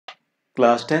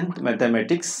Class 10th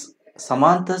mathematics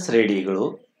ಸಮಾಂತರ ಶ್ರೇಣಿಗಳು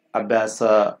ಅಭ್ಯಾಸ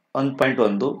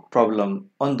 1.1 problem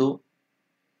 1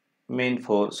 main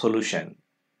for solution.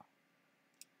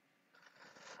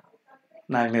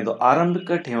 ನಾಲ್ಕನೇದು ಆರಂಭಿಕ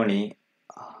ಠೇವಣಿ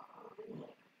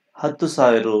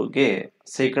 10,000ಗೆ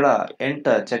ಶೇಕಡ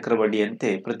 8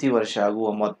 ಚಕ್ರಬಡ್ಡಿಯಂತೆ ಪ್ರತಿ ವರ್ಷ ಆಗುವ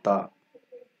ಮೊತ್ತ.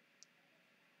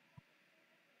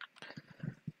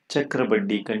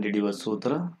 ಚಕ್ರಬಡ್ಡಿ ಕಂಡುಹಿಡಿಯುವ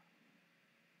ಸೂತ್ರ.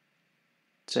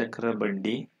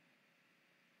 ಚಕ್ರಬಡ್ಡಿಯ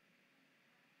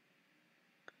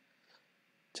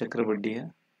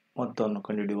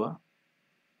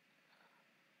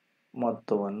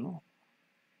ಮೊತ್ತವನ್ನು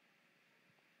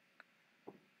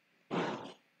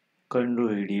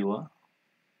ಕಂಡುಹಿಡಿಯುವ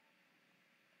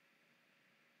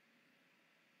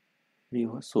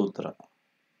ಸೂತ್ರ.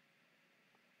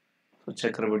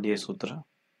 ಚಕ್ರಬಡ್ಡಿಯ ಸೂತ್ರ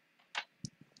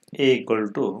A equal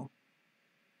to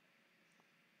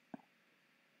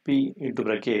P into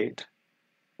bracket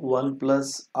 1 plus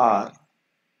R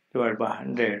divided by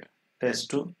 100 raised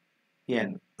to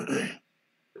N.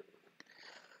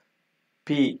 P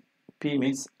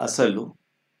means ಅಸಲು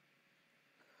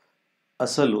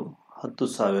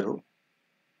 10,000.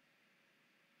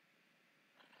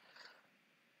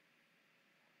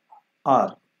 R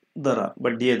ದರ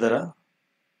ಬಡ್ಡಿಯ ದರ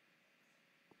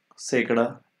ಶೇಕಡ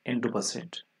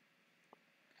 8%.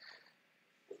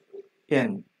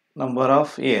 N ನಂಬರ್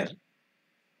ಆಫ್ ಇಯರ್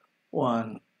 1,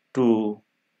 2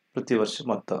 ಪ್ರತಿ ವರ್ಷ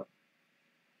ಮೊತ್ತ.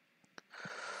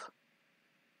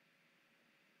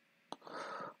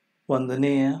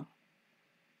 ಒಂದನೆಯ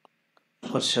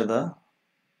ವರ್ಷದ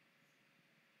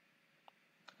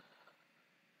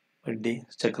ಬಡ್ಡಿ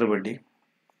ಚಕ್ರಬಡ್ಡಿ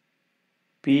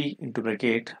P into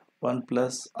bracket 1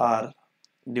 plus R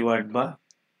divided by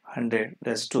 100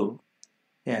 raised to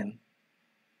N.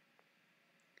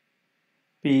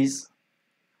 P is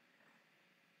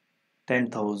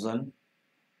 10,000.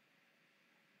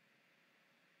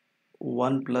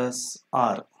 1 plus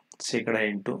R ಶೇಕಡ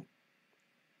 8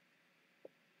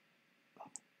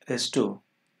 raised to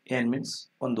N means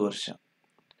ಒಂದು ವರ್ಷ.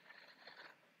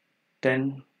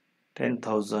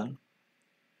 10,000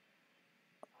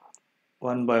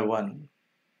 1 by 1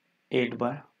 8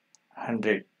 by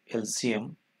 100 LCM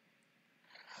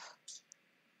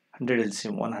 100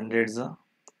 LCM 100 is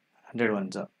 100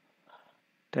 ones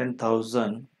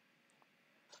 10,000.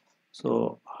 So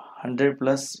 100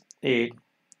 plus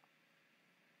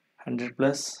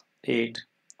 8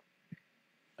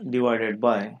 divided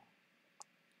by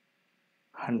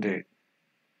 100.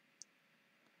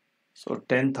 So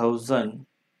 10,000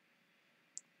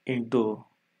 into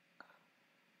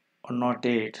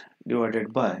 108 divided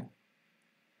by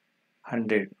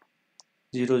 100.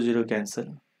 0 cancel.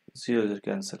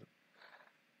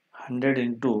 100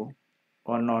 into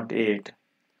 108.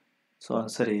 So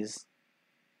answer is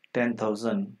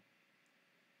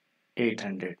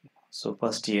 10,800. So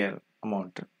first year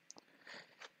amount.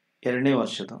 ಎರಡನೇ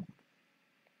ವರ್ಷದ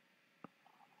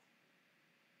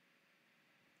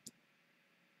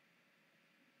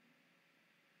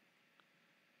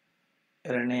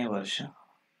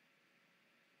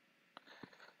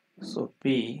So P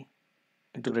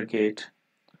into bracket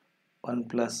 1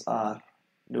 plus R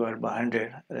divided by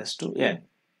 100 raised to N.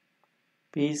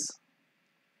 P is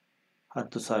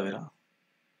 10,000.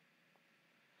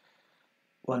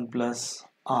 1 plus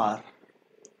R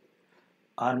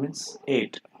means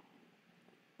 8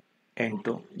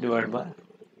 into divided by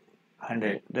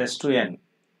 100 raised to N.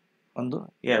 ಒಂದು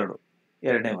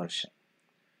ಎರಡನೇ ವರ್ಷ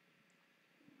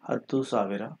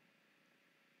 10,000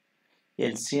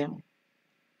 LCM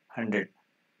 100.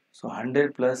 So 100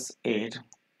 plus 8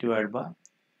 divided by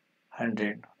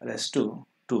 100 raised to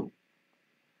 2.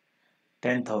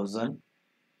 10,000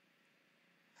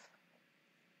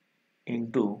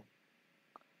 into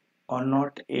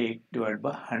 108 divided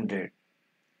by 100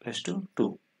 raised to 2.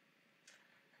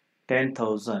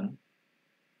 10,000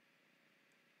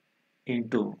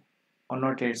 into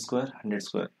 108 square 100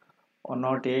 square.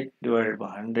 108 divided by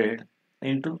 100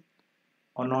 into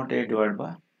 108 divided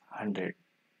by 100.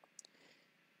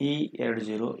 ಈ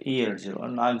 20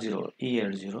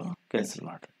 cancel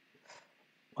ಮಾಡಿ.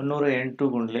 108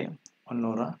 ಗುಂಡ್ಲೆ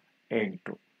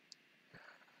 108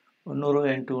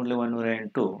 ಗುಂಡ್ಲೆ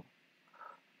 108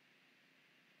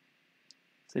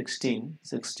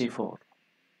 1664.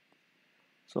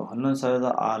 So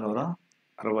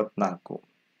 11,664.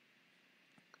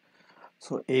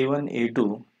 So A1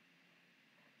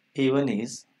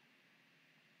 is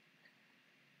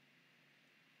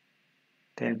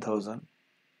 10,000.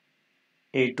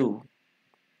 A2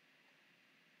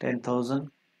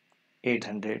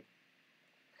 10,800.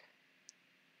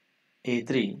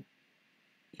 A3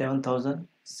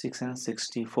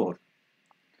 11,664.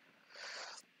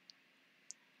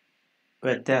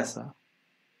 ವ್ಯತ್ಯಾಸ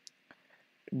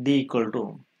d equal to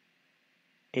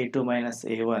a2 minus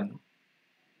a1.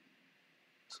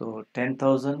 So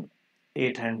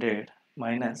 10,800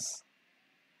 minus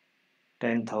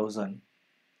 10,000.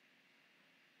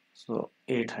 So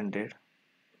 800.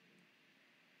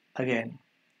 Again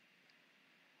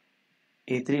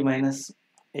a3 minus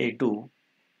a2.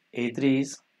 a3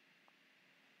 is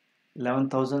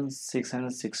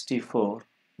 11,664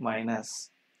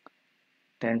 minus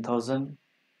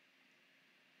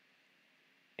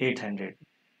 10,800.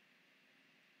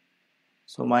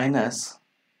 So minus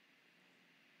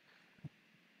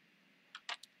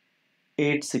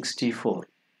 864.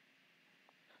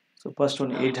 So first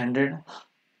one 800,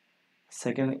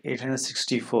 second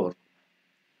 864.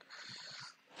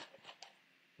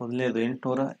 ಮೊದಲನೇದು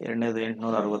 800, ಎರಡನೇದು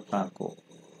 864.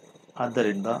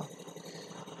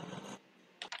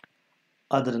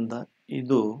 ಆದ್ದರಿಂದ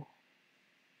ಇದು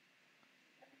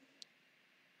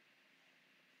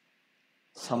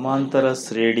ಸಮಾಂತರ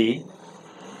ಶ್ರೇಣಿ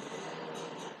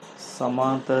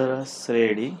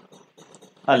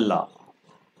ಅಲ್ಲ.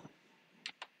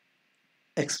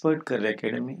 ಎಕ್ಸ್ಪರ್ಟ್ ಕರಿಯರ್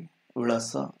ಅಕಾಡೆಮಿ,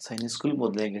 ವಿಳಾಸ Sainik school,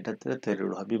 ಮೊದಲನೇ ಗೇಟ್ ಹತ್ತಿರ,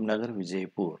 ತರಗಳ, Habib Nagar,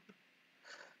 Vijayapura.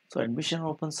 So admission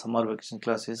opens summer vacation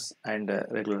classes and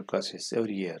regular classes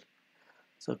every year.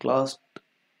 So class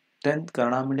 10th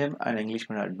Kannada medium and English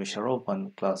medium admission are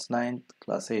open. Class 9th,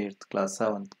 class 8th, class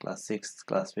 7th, class 6th,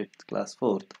 class 5th, class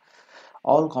 4th.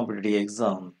 All competitive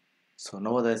exam. So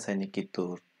Navodaya Sainik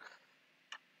Kittur.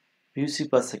 PUC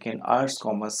per second Arts,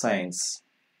 Commerce, Science.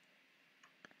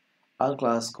 All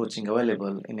class coaching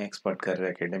available in Expert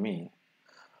Career Academy.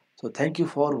 So thank you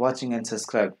for watching and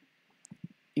subscribe.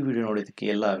 ಈ video ನೋಡೋದಕ್ಕೆ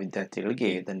ಎಲ್ಲ ವಿದ್ಯಾರ್ಥಿಗಳಿಗೆ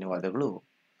ಧನ್ಯವಾದಗಳು.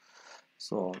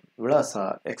 So ವಿಳಾಸ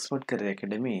expert career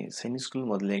academy, Sainik school,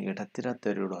 ಮೊದಲನೇ gate ಹತ್ತಿರ,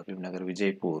 ತರಗಳ, ಹಬೀಬ್ ನಗರ್,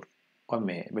 ವಿಜಯಪುರ್.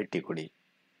 ಒಮ್ಮೆ ಭೇಟಿ ಕೊಡಿ.